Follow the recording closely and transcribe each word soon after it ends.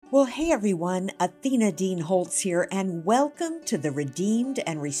Well, hey everyone, Athena Dean Holtz here, and welcome to the Redeemed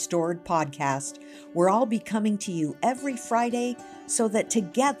and Restored podcast, where I'll be coming to you every Friday so that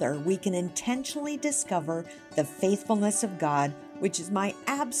together we can intentionally discover the faithfulness of God, which is my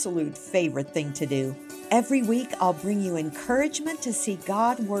absolute favorite thing to do. Every week, I'll bring you encouragement to see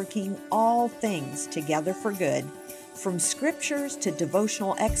God working all things together for good, from scriptures to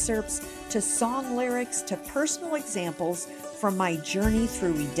devotional excerpts to song lyrics to personal examples from my journey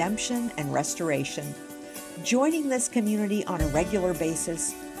through redemption and restoration. Joining this community on a regular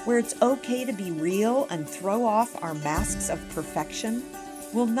basis, where it's okay to be real and throw off our masks of perfection,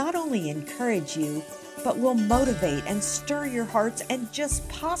 will not only encourage you, but will motivate and stir your hearts and just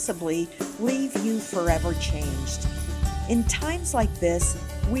possibly leave you forever changed. In times like this,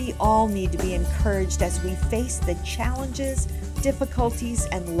 we all need to be encouraged as we face the challenges, difficulties,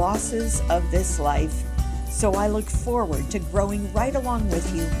 and losses of this life. So I look forward to growing right along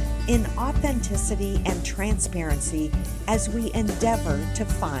with you in authenticity and transparency as we endeavor to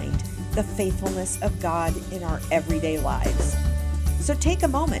find the faithfulness of God in our everyday lives. So take a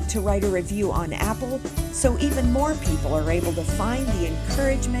moment to write a review on Apple so even more people are able to find the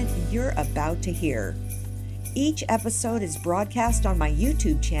encouragement you're about to hear. Each episode is broadcast on my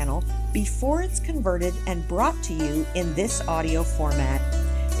YouTube channel before it's converted and brought to you in this audio format.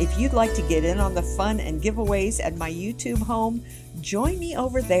 If you'd like to get in on the fun and giveaways at my YouTube home, join me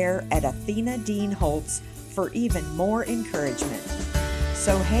over there at Athena Dean Holtz for even more encouragement.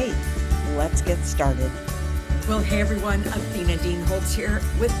 So hey, let's get started. Well, hey everyone, Athena Dean Holtz here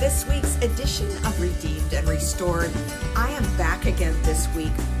with this week's edition of Redeemed and Restored. I am back again this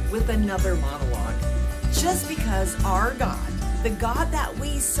week with another monologue. Just because our God, the God that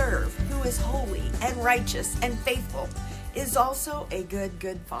we serve, who is holy and righteous and faithful, is also a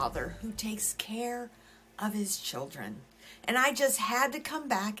good father who takes care of his children. And I just had to come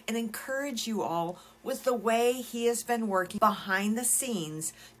back and encourage you all with the way he has been working behind the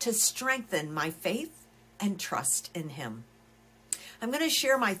scenes to strengthen my faith and trust in him. I'm going to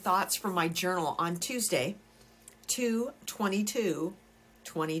share my thoughts from my journal on Tuesday,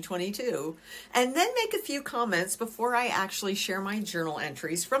 2/22/2022, and then make a few comments before I actually share my journal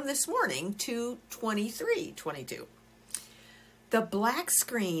entries from this morning, 2/23/22. The black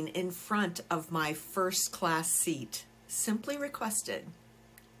screen in front of my first class seat simply requested,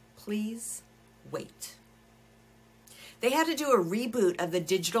 please wait. They had to do a reboot of the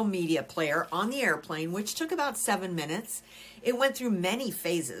digital media player on the airplane, which took about 7 minutes. It went through many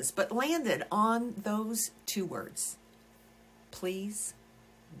phases, but landed on those 2 words, please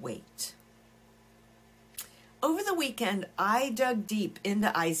wait. Over the weekend, I dug deep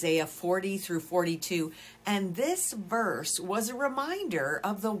into Isaiah 40-42, and this verse was a reminder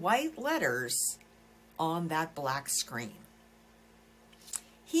of the white letters on that black screen.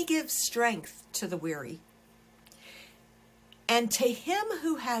 He gives strength to the weary, and to him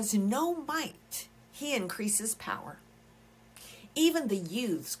who has no might, he increases power. Even the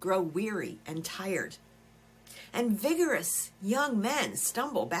youths grow weary and tired, and vigorous young men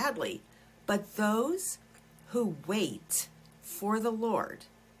stumble badly, but those who wait for the Lord,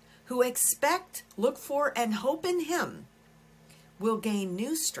 who expect, look for, and hope in him, will gain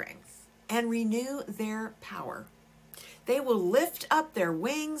new strength and renew their power. They will lift up their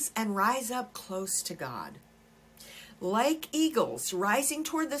wings and rise up close to God. Like eagles rising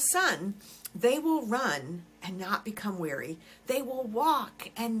toward the sun, they will run and not become weary. They will walk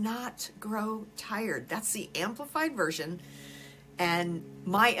and not grow tired. That's the Amplified Version. And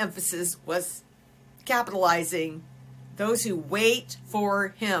my emphasis was capitalizing those who wait for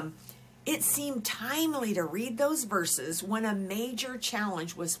him. It seemed timely to read those verses when a major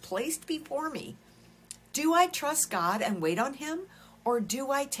challenge was placed before me. Do I trust God and wait on him, or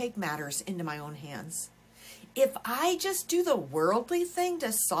do I take matters into my own hands? If I just do the worldly thing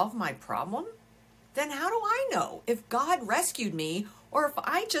to solve my problem, then how do I know if God rescued me or if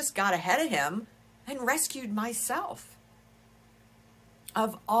I just got ahead of him and rescued myself?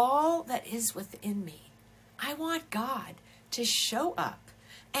 Of all that is within me, I want God to show up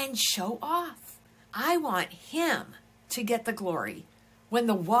and show off. I want him to get the glory when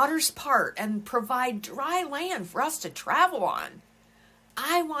the waters part and provide dry land for us to travel on.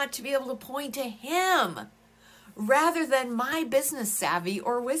 I want to be able to point to him rather than my business savvy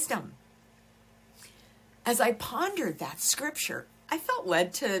or wisdom. As I pondered that scripture, I felt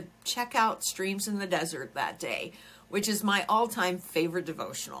led to check out Streams in the Desert that day, which is my all-time favorite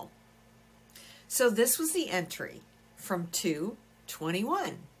devotional. So this was the entry from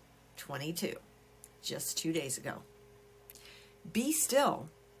 2/21/22, just 2 days ago. Be still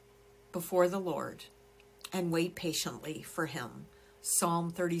before the Lord and wait patiently for him.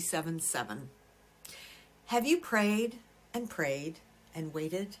 Psalm 37:7. Have you prayed and prayed and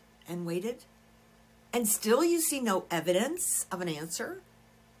waited and waited, and still you see no evidence of an answer?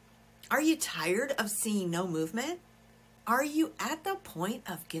 Are you tired of seeing no movement? Are you at the point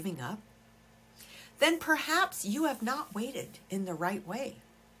of giving up? Then perhaps you have not waited in the right way,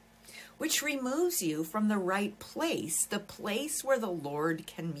 which removes you from the right place, the place where the Lord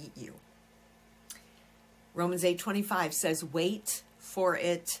can meet you. Romans 8:25 says, wait for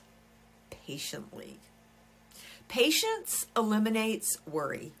it patiently. Patience eliminates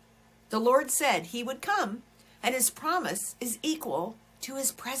worry. The Lord said he would come, and his promise is equal to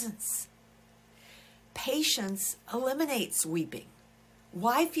his presence. Patience eliminates weeping.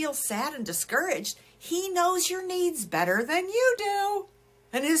 Why feel sad and discouraged? He knows your needs better than you do.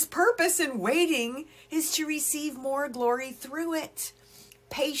 And his purpose in waiting is to receive more glory through it.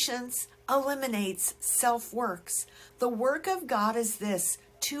 Patience eliminates self-works. The work of God is this,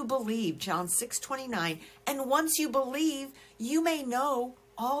 to believe, John 6:29. And once you believe, you may know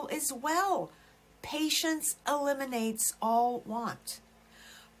all is well. Patience eliminates all want.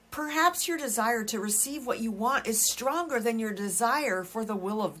 Perhaps your desire to receive what you want is stronger than your desire for the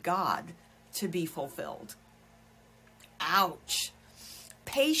will of God to be fulfilled. Ouch.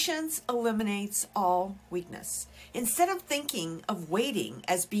 Patience eliminates all weakness. Instead of thinking of waiting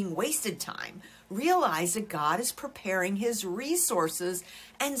as being wasted time, realize that God is preparing his resources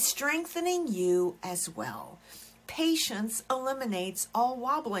and strengthening you as well. Patience eliminates all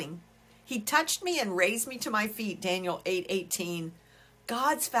wobbling. He touched me and raised me to my feet, Daniel 8:18.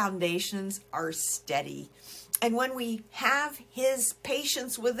 God's foundations are steady. And when we have his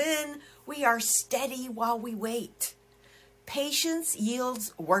patience within, we are steady while we wait. Patience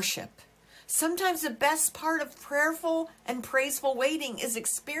yields worship. Sometimes the best part of prayerful and praiseful waiting is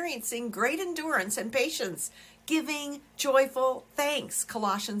experiencing great endurance and patience, giving joyful thanks,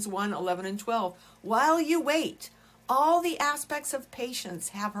 Colossians 1:11 and 12. While you wait, all the aspects of patience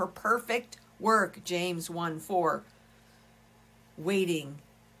have her perfect work, James 1:4. Waiting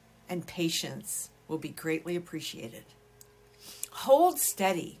and patience will be greatly appreciated. Hold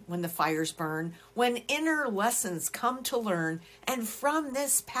steady when the fires burn, when inner lessons come to learn, and from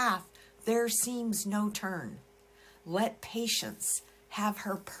this path there seems no turn. Let patience have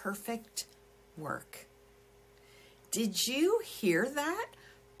her perfect work. Did you hear that?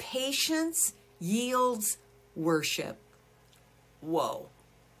 Patience yields worship. Whoa.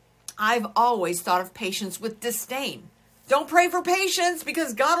 I've always thought of patience with disdain. Don't pray for patience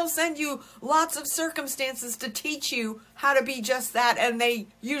because God will send you lots of circumstances to teach you how to be just that, and they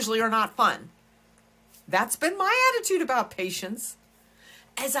usually are not fun. That's been my attitude about patience.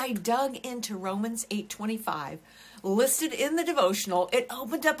 As I dug into Romans 8:25, listed in the devotional, it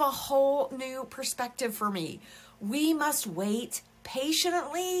opened up a whole new perspective for me. We must wait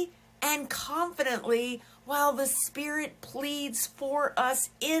patiently and confidently while the Spirit pleads for us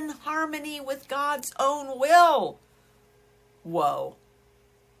in harmony with God's own will. Whoa.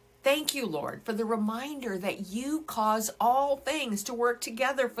 Thank you, Lord, for the reminder that you cause all things to work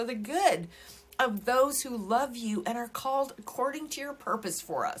together for the good of those who love you and are called according to your purpose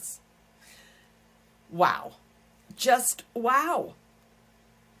for us. Wow. Just wow.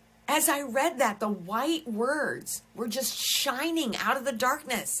 As I read that, the white words were just shining out of the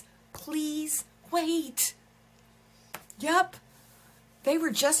darkness. Please wait. Yep. They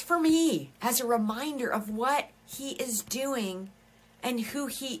were just for me as a reminder of what he is doing and who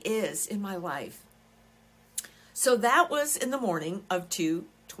he is in my life. So that was in the morning of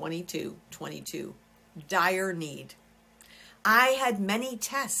 2/22/22. Dire need. I had many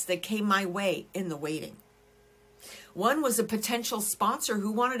tests that came my way in the waiting. One was a potential sponsor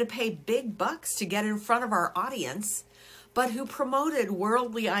who wanted to pay big bucks to get in front of our audience, but who promoted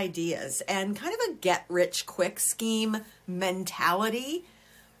worldly ideas and kind of a get-rich-quick scheme mentality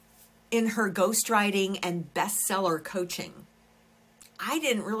in her ghostwriting and bestseller coaching. I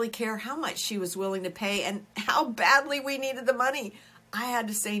didn't really care how much she was willing to pay and how badly we needed the money. I had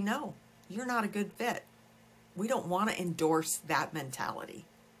to say, no, you're not a good fit. We don't want to endorse that mentality.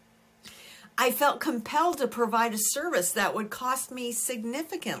 I felt compelled to provide a service that would cost me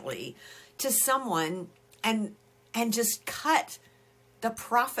significantly to someone and just cut the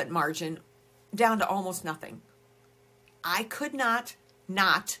profit margin down to almost nothing. I could not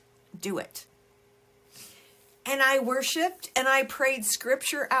do it. And I worshiped and I prayed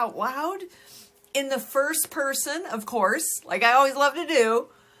scripture out loud in the first person, of course, like I always love to do.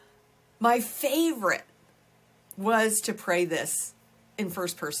 My favorite was to pray this in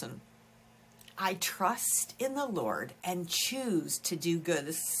first person. I trust in the Lord and choose to do good.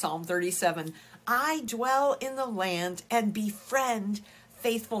 This is Psalm 37. I dwell in the land and befriend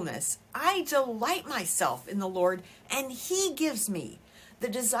faithfulness. I delight myself in the Lord, and he gives me the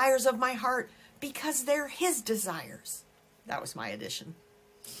desires of my heart because they're his desires. That was my addition.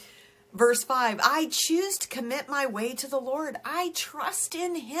 Verse 5, I choose to commit my way to the Lord. I trust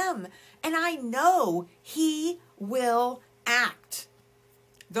in him, and I know he will act.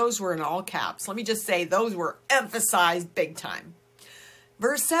 Those were in all caps. Let me just say, those were emphasized big time.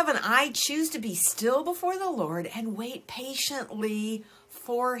 Verse 7, I choose to be still before the Lord and wait patiently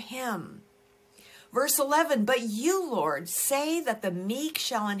for him. Verse 11, but you, Lord, say that the meek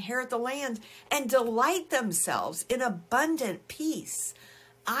shall inherit the land and delight themselves in abundant peace.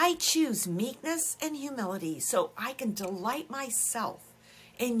 I choose meekness and humility so I can delight myself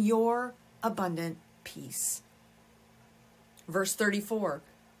in your abundant peace. Verse 34,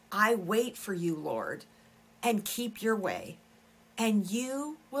 I wait for you, Lord, and keep your way, and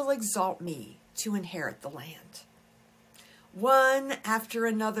you will exalt me to inherit the land. One after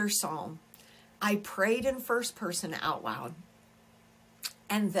another psalm, I prayed in first person out loud.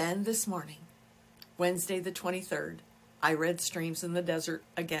 And then this morning, Wednesday the 23rd, I read Streams in the Desert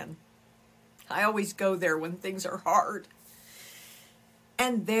again. I always go there when things are hard.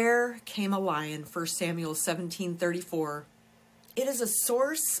 And there came a lion, 1 Samuel 17:34. It is a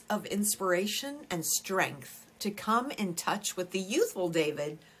source of inspiration and strength to come in touch with the youthful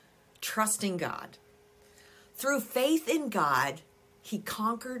David, trusting God. Through faith in God, he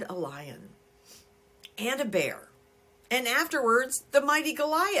conquered a lion and a bear, and afterwards the mighty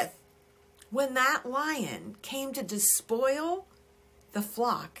Goliath. When that lion came to despoil the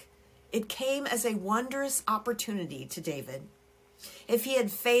flock, it came as a wondrous opportunity to David. If he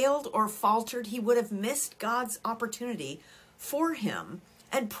had failed or faltered, he would have missed God's opportunity for him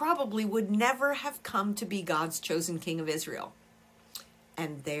and probably would never have come to be God's chosen king of Israel.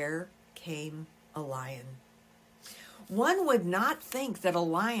 And there came a lion. One would not think that a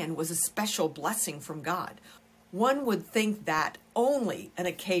lion was a special blessing from God. One would think that only an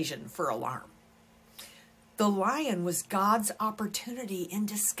occasion for alarm. The lion was God's opportunity in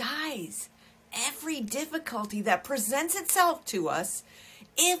disguise. Every difficulty that presents itself to us,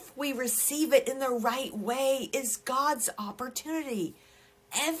 if we receive it in the right way, is God's opportunity.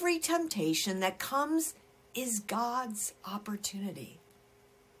 Every temptation that comes is God's opportunity.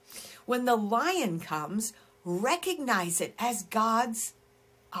 When the lion comes, recognize it as God's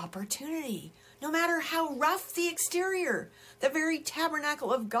opportunity. No matter how rough the exterior, the very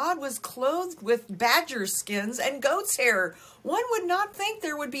tabernacle of God was clothed with badger skins and goat's hair. One would not think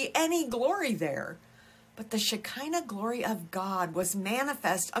there would be any glory there. But the Shekinah glory of God was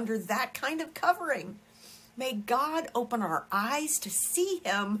manifest under that kind of covering. May God open our eyes to see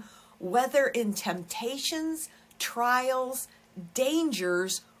him, whether in temptations, trials,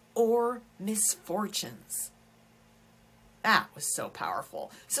 dangers, or misfortunes. That was so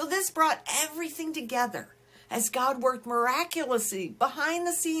powerful. So this brought everything together as God worked miraculously behind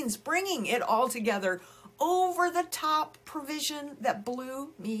the scenes, bringing it all together. Over the top provision that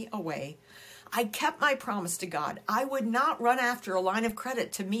blew me away. I kept my promise to God. I would not run after a line of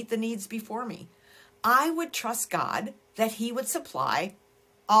credit to meet the needs before me. I would trust God that he would supply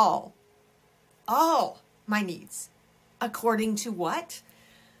all my needs. According to what?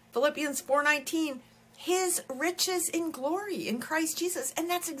 Philippians 4:19. His riches in glory in Christ Jesus. And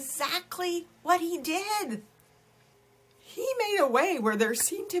that's exactly what he did. He made a way where there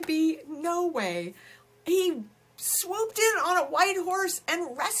seemed to be no way. He swooped in on a white horse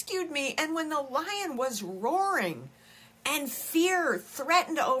and rescued me. And when the lion was roaring and fear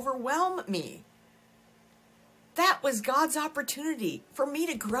threatened to overwhelm me, that was God's opportunity for me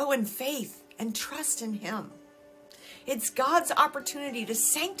to grow in faith and trust in him. It's God's opportunity to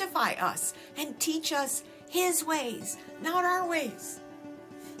sanctify us and teach us his ways, not our ways.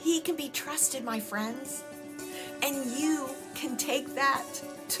 He can be trusted, my friends, and you can take that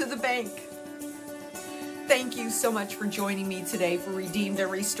to the bank. Thank you so much for joining me today for Redeemed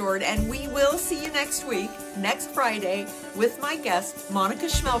and Restored, and we will see you next week, next Friday, with my guest, Monica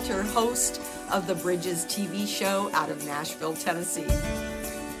Schmelter, host of the Bridges TV show out of Nashville, Tennessee.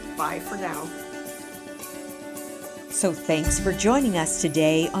 Bye for now. So thanks for joining us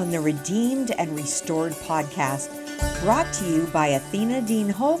today on the Redeemed and Restored podcast, brought to you by Athena Dean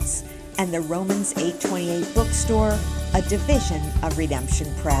Holtz and the Romans 828 bookstore, a division of Redemption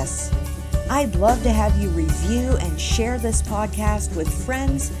Press. I'd love to have you review and share this podcast with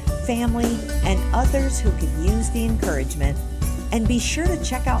friends, family, and others who could use the encouragement. And be sure to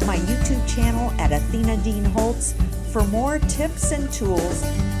check out my YouTube channel at Athena Dean Holtz for more tips and tools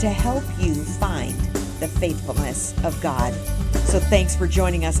to help you find the faithfulness of God. So thanks for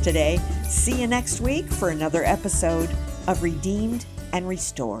joining us today. See you next week for another episode of Redeemed and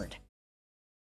Restored.